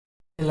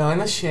Hello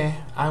Anashe,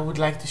 I would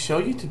like to show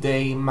you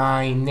today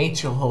my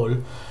nature haul.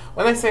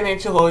 When I say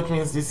nature haul, it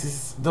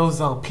means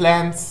those are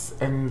plants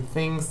and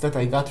things that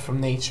I got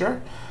from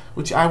nature,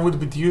 which I would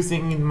be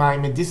using in my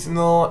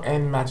medicinal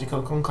and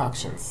magical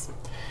concoctions.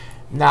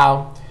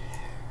 Now,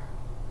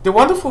 the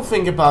wonderful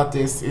thing about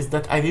this is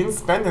that I didn't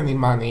spend any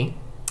money,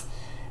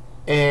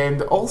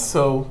 and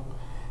also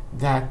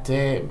that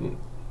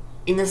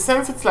in a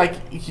sense it's like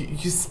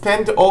you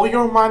spend all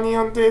your money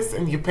on this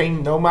and you pay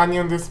no money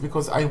on this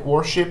because I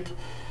worship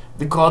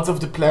the gods of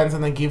the plants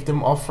and I give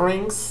them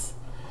offerings.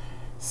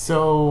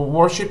 So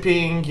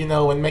worshipping,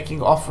 and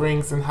making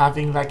offerings and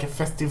having like a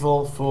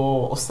festival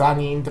for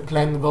Osani, the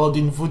plant god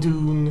in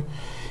Voodoo,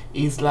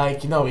 is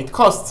like, it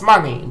costs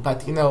money,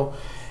 but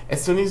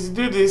as soon as you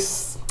do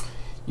this,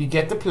 you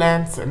get the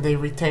plants and they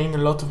retain a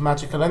lot of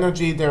magical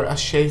energy. There are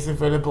shades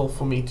available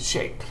for me to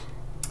shape.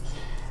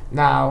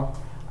 Now,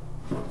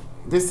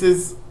 this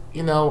is,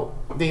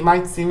 they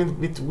might seem a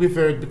bit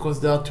withered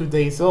because they are 2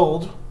 days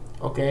old,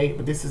 okay?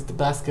 But this is the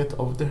basket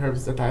of the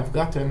herbs that I've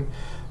gotten.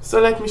 So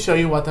let me show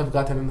you what I've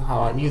gotten and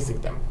how I'm using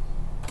them.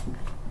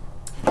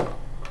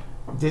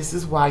 This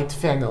is white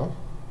fennel.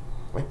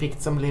 I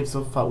picked some leaves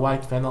of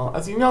white fennel.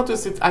 As you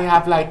notice, I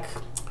have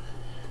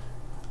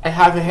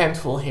a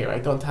handful here. I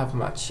don't have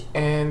much.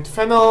 And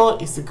fennel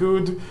is a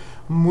good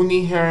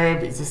Muni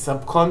herb. It's a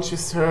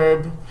subconscious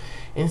herb.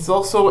 And it's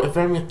also a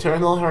very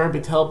maternal herb.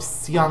 It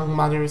helps young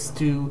mothers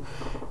to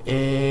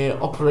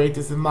operate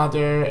as a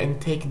mother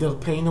and take their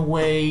pain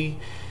away.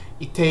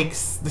 It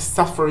takes the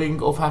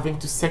suffering of having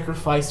to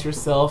sacrifice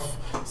yourself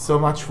so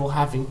much for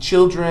having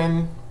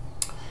children.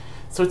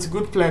 So it's a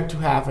good plant to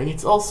have, and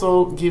it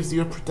also gives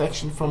you a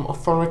protection from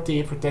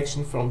authority,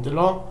 protection from the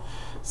law.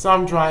 So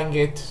I'm drying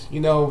it.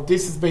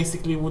 This is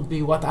basically would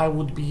be what I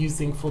would be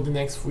using for the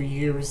next 4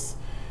 years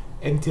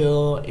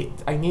until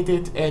I need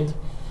it, and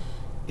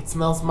it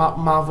smells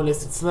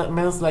marvelous. It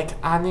smells like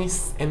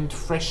anise and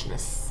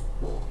freshness.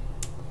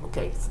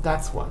 Okay, so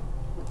that's one.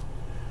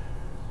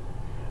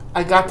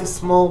 I got a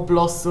small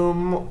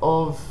blossom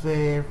of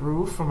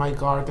rue from my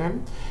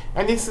garden,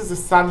 and this is a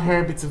sun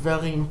herb. It's a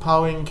very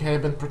empowering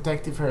herb and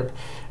protective herb.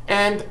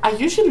 And I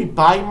usually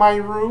buy my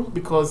rue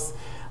because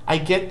I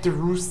get the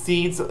rue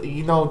seeds,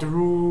 the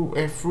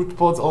rue fruit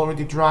pods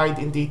already dried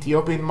in the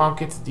Ethiopian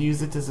markets. They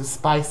use it as a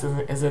spice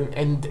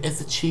and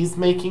as a cheese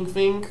making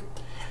thing.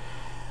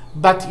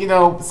 But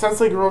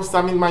since I grow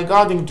some in my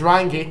garden,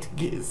 drying it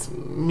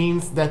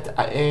means that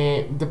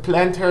the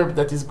plant herb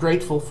that is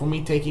grateful for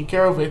me taking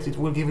care of it, it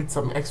will give it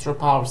some extra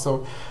power.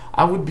 So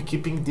I would be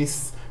keeping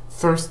this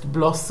first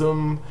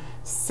blossom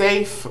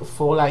safe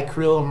for like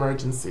real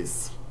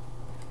emergencies.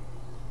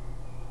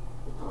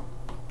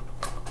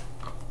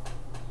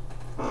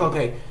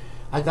 Okay,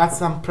 I got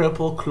some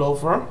purple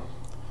clover,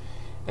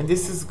 and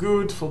this is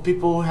good for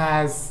people who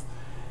has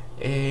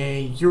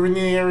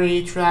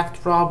urinary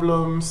tract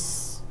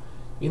problems.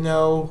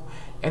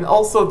 And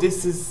also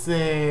this is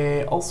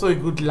also a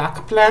good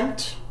luck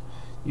plant.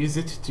 Use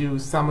it to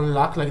summon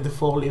luck like the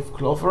 4-leaf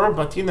clover,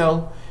 but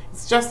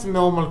it's just a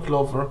normal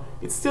clover.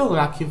 It's still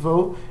lucky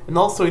though, and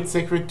also it's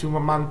sacred to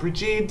Maman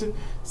Brigid,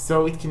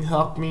 so it can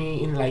help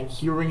me in like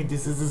curing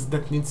diseases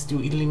that needs to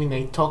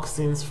eliminate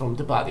toxins from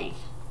the body.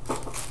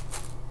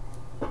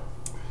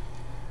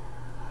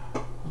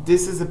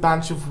 This is a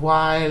bunch of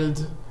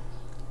wild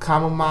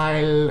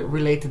chamomile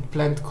related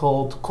plant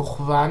called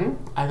kochvan.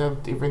 I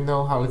don't even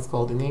know how it's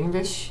called in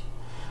English,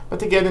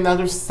 but again,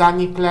 another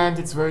sunny plant.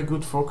 It's very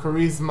good for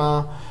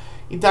charisma.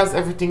 It does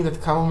everything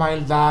that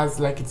chamomile does,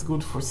 like it's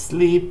good for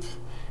sleep,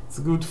 it's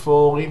good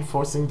for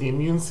reinforcing the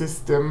immune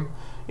system.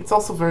 It's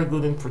also very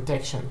good in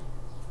protection.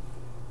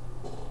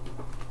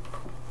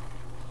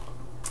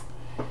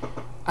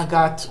 I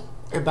got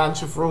a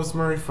bunch of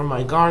rosemary from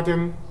my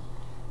garden.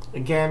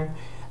 Again,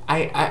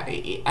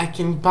 I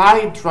can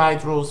buy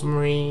dried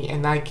rosemary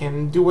and I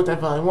can do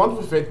whatever I want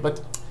with it,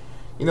 but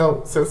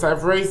since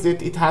I've raised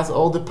it, it has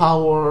all the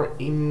power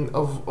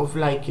of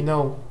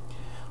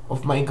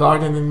my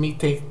garden and me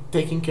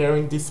taking care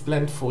of this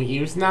plant for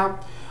years now.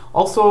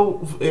 Also,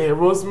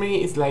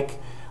 rosemary is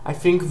like, I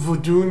think,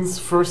 Voodoo's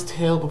first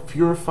herb of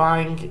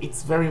purifying.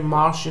 It's very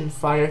Martian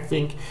fire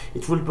thing.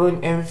 It will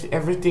burn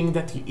everything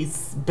that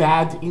is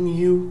bad in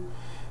you.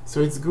 So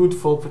it's good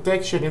for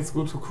protection, it's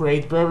good to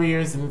create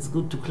barriers, and it's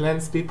good to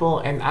cleanse people.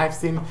 And I've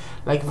seen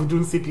like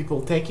Voodoo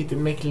people take it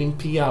and make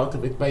limpia out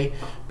of it by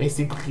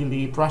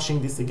basically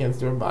brushing this against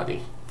their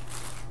body.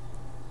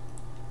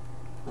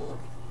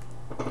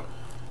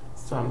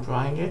 So I'm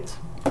drying it.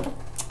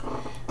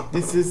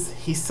 This is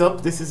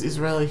hyssop. This is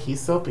Israeli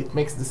hyssop. It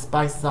makes the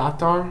spice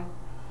za'atar,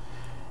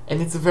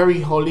 and it's a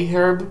very holy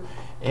herb.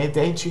 The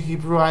ancient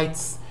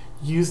Hebrewites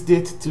used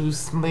it to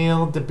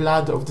smell the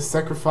blood of the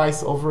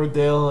sacrifice over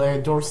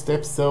their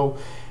doorstep, so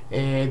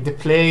the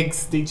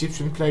plagues, the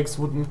Egyptian plagues,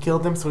 wouldn't kill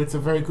them. So it's a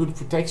very good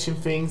protection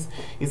thing.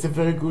 It's a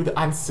very good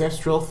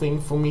ancestral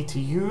thing for me to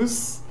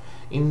use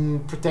in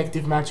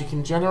protective magic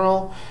in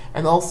general,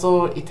 and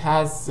also it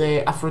has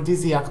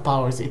aphrodisiac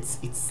powers.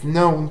 It's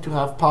known to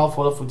have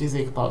powerful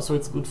aphrodisiac powers, so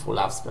it's good for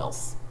love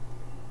spells.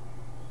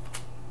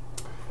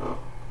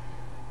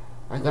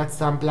 I got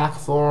some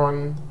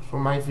blackthorn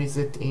from my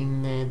visit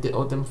in the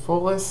autumn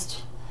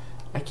forest.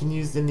 I can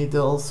use the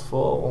needles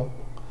for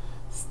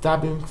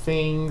stabbing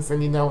things,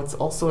 and you know, it's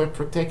also a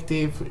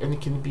protective, and it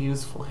can be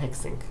used for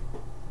hexing.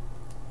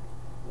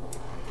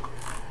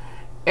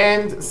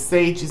 And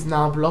sage is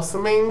now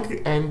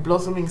blossoming, and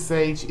blossoming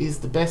sage is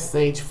the best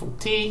sage for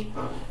tea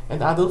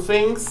and other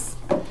things.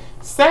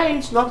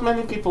 Sage, not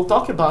many people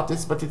talk about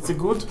this, but it's a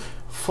good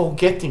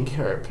forgetting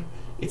herb.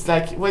 It's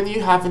like when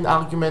you have an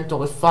argument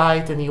or a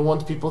fight and you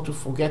want people to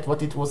forget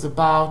what it was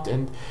about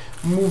and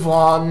move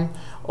on,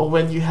 or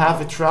when you have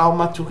a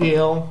trauma to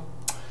heal,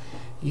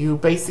 you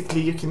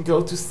can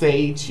go to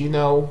sage, you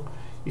know.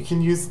 You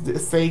can use the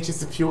sage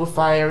as a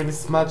purifier and a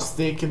smudge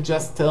stick and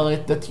just tell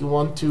it that you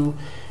want to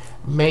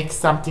make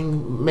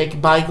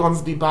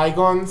bygones be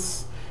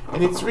bygones.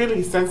 And it's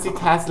really, since it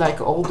has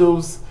like all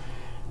those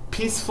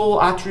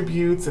peaceful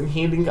attributes and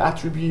healing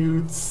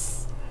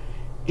attributes,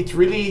 it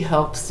really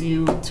helps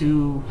you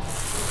to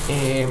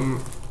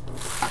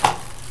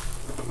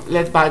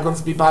let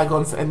bygones be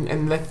bygones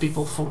and let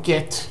people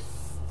forget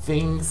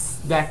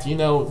things that you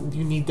know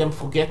you need them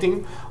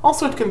forgetting.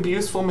 Also, it can be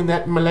used for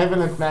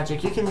malevolent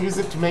magic. You can use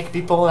it to make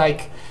people,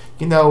 like,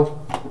 you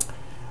know,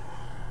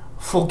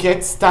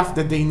 forget stuff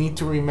that they need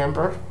to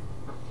remember,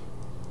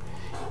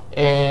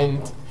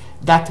 and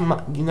that,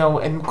 you know,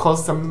 and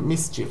cause some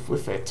mischief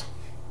with it.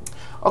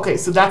 Okay,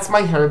 so that's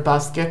my herb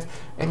basket,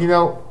 and you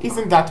know,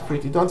 isn't that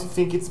pretty? Don't you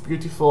think it's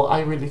beautiful?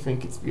 I really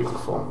think it's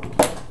beautiful.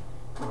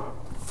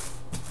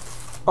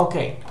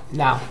 Okay,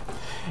 now,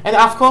 and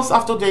of course,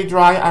 after they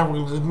dry, I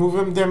will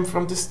remove them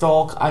from the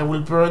stalk. I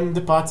will burn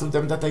the parts of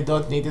them that I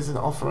don't need as an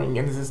offering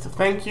and as a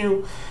thank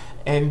you.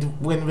 And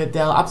when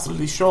they're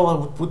absolutely sure, I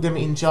would put them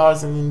in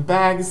jars and in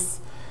bags,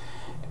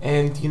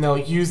 and you know,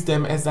 use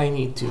them as I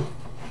need to.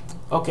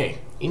 Okay,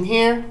 in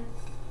here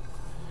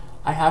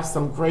I have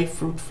some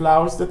grapefruit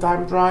flowers that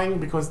I'm drying,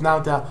 because now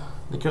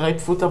the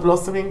grapefruit are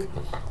blossoming,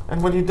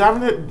 and when you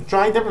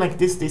dry them like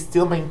this, they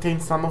still maintain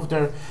some of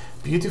their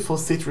beautiful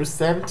citrus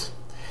scent,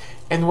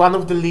 and one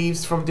of the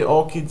leaves from the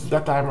orchids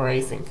that I'm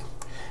raising.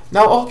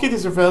 Now, orchid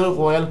is a very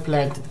royal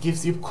plant. It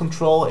gives you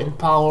control and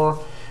power,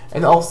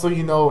 and also,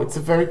 you know, it's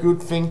a very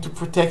good thing to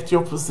protect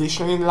your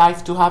position in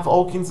life to have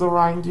orchids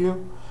around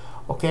you,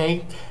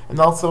 okay? And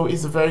also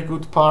is a very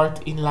good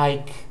part in,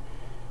 like,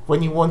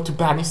 when you want to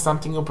banish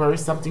something or bury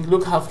something.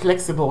 Look how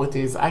flexible it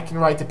is. I can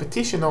write a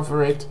petition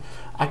over it,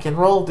 I can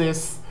roll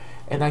this,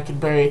 and I can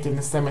bury it in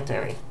the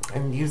cemetery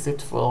and use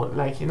it for,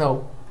 like, you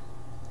know,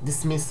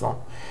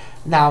 dismissal.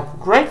 Now,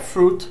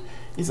 grapefruit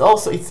is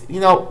also, it's, you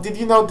know, did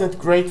you know that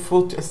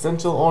grapefruit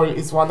essential oil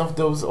is one of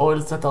those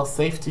oils that are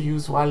safe to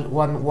use while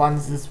one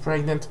is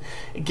pregnant?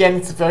 Again,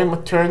 it's a very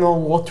maternal,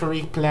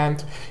 watery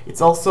plant.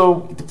 It's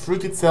also, the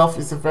fruit itself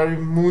is a very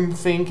moon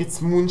thing.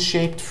 It's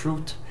moon-shaped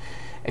fruit,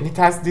 and it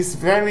has this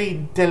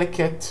very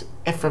delicate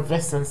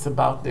effervescence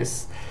about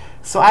this.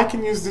 So I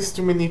can use this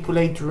to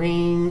manipulate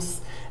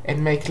dreams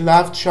and make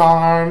love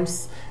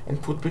charms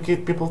and put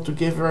people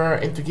together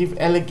and to give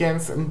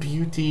elegance and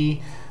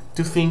beauty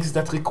to things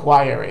that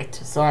require it.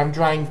 So I'm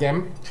drying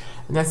them,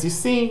 and as you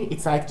see,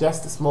 it's like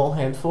just a small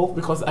handful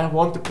because I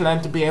want the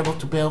plant to be able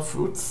to bear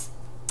fruits.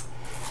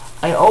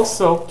 I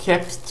also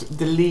kept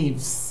the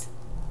leaves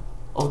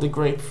of the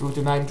grapefruit,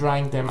 and I'm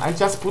drying them. I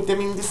just put them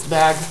in this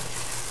bag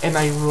and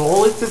I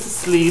roll it as a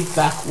sleeve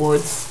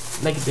backwards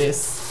like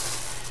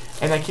this,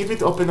 and I keep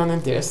it open on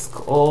a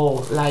desk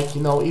or, like,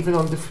 you know, even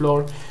on the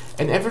floor,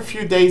 and every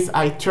few days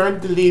I turn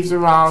the leaves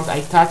around,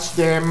 I touch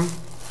them.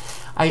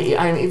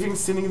 I'm even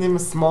singing them a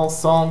small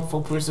song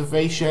for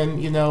preservation,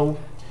 you know,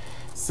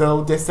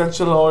 so the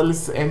essential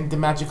oils and the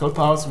magical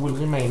powers will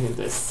remain in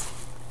this.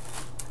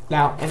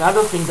 Now,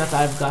 another thing that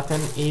I've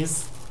gotten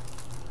is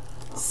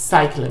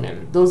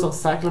cyclamen. Those are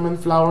cyclamen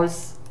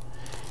flowers,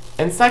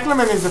 and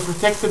cyclamen is a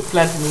protected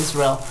plant in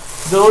Israel.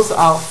 Those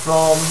are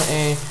from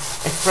a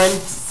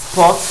friend's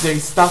pot. They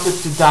started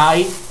to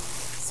die,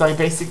 so I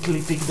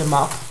basically picked them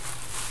up.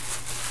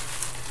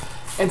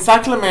 And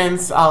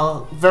cyclamens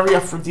are very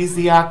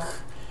aphrodisiac.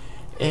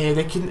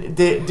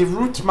 The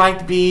root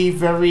might be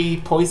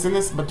very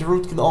poisonous, but the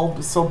root can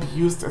also be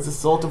used as a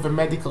sort of a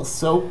medical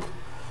soap.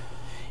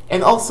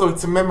 And also,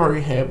 it's a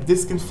memory herb.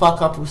 This can fuck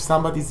up with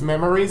somebody's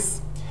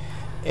memories.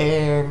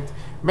 And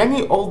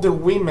many older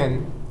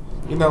women,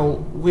 you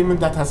know, women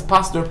that has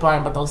passed their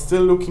prime but are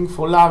still looking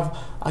for love,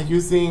 are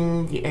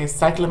using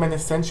cyclamen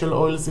essential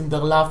oils in their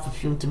love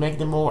perfume to make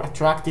them more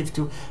attractive,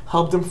 to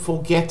help them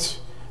forget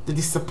the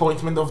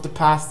disappointment of the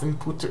past and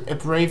put a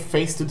brave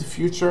face to the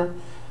future.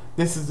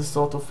 This is the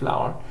sort of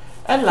flower.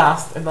 And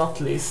last and not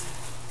least,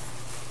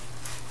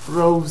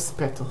 rose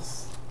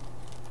petals.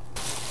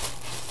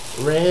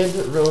 Red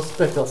rose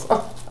petals.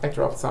 Oh, I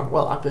dropped some.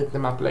 Well, I'll pick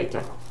them up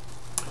later.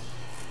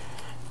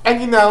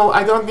 And you know,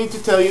 I don't need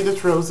to tell you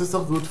that roses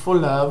are good for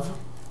love.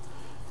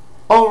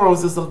 All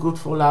roses are good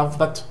for love,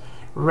 but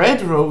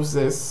red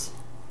roses,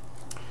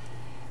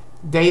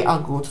 they are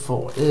good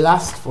for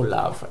lust for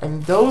love.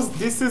 And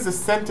this is a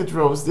scented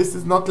rose. This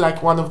is not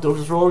like one of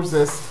those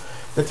roses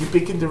that you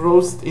pick in the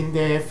rose in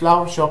the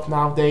flower shop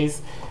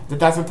nowadays that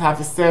doesn't have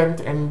a scent,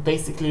 and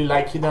basically,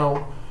 like, you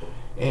know,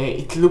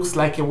 it looks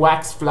like a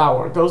wax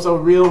flower. Those are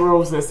real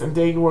roses, and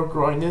they were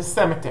growing in a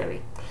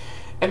cemetery.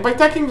 And by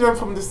taking them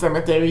from the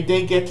cemetery,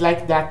 they get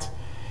like that.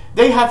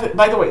 They have,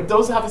 by the way,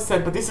 those have a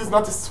scent, but this is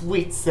not a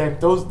sweet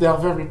scent. They are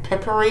very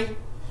peppery.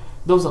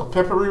 Those are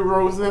peppery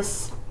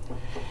roses.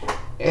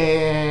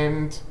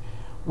 And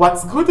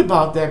what's good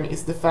about them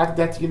is the fact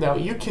that, you know,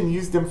 you can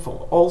use them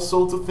for all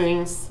sorts of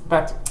things,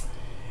 but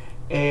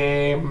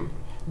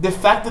the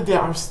fact that they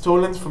are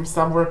stolen from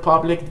somewhere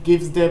public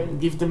give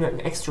them an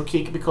extra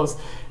kick, because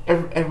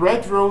a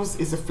red rose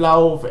is a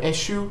flower of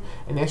Eshu,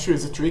 and Eshu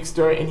is a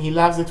trickster, and he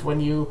loves it when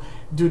you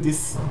do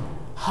this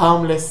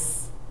harmless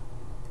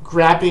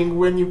grabbing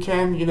when you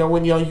can, you know,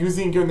 when you're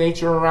using your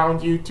nature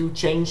around you to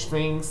change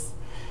things.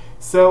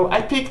 So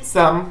I picked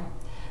some,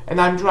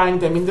 and I'm drying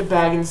them in the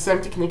bag in the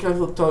same technique I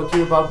told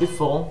you about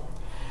before.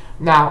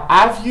 Now,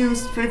 I've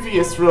used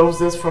previous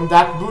roses from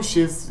that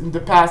bushes in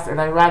the past,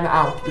 and I ran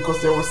out because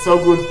they were so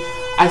good.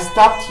 I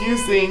stopped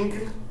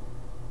using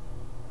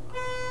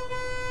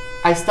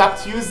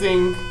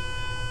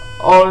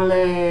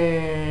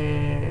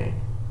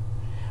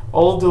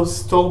all those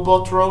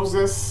store-bought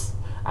roses.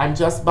 I'm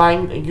just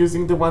buying and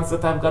using the ones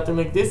that I've gotten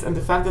like this, and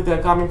the fact that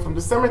they're coming from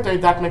the cemetery,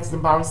 that makes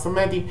them Bar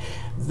Samedi.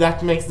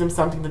 That makes them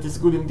something that is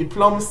good in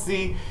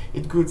diplomacy.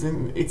 It's good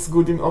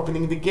in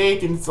opening the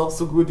gate, and it's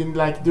also good in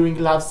like doing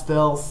love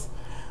spells,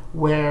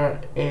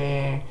 where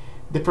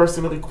the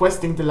person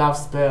requesting the love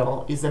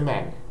spell is a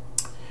man.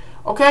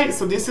 Okay,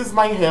 so this is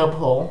my herb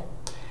haul,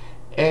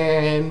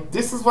 and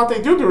this is what I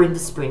do during the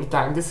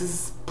springtime. This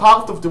is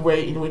part of the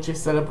way in which I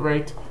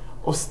celebrate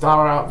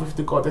Ostara with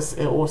the goddess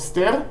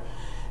Oster.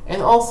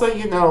 And also,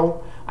 you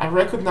know, I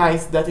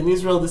recognize that in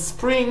Israel the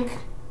spring,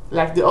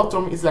 like the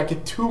autumn, is like a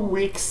 2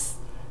 weeks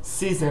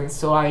season.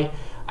 So I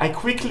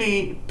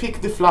quickly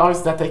pick the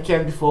flowers that I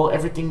can before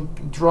everything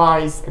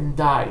dries and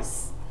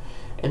dies.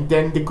 And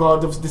then the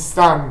god of the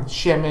sun,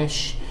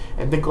 Shemesh,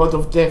 and the god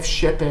of death,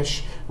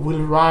 Shepesh,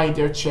 will ride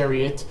their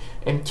chariot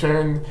and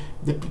turn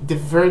the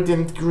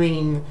verdant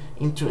green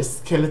into a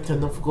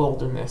skeleton of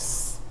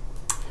goldenness.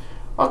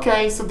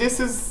 Okay, so this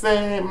is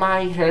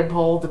my herb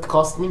haul that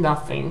cost me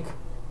nothing.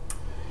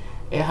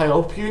 I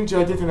hope you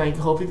enjoyed it, and I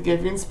hope it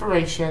gave you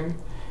inspiration.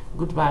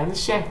 Goodbye,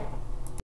 Nashe.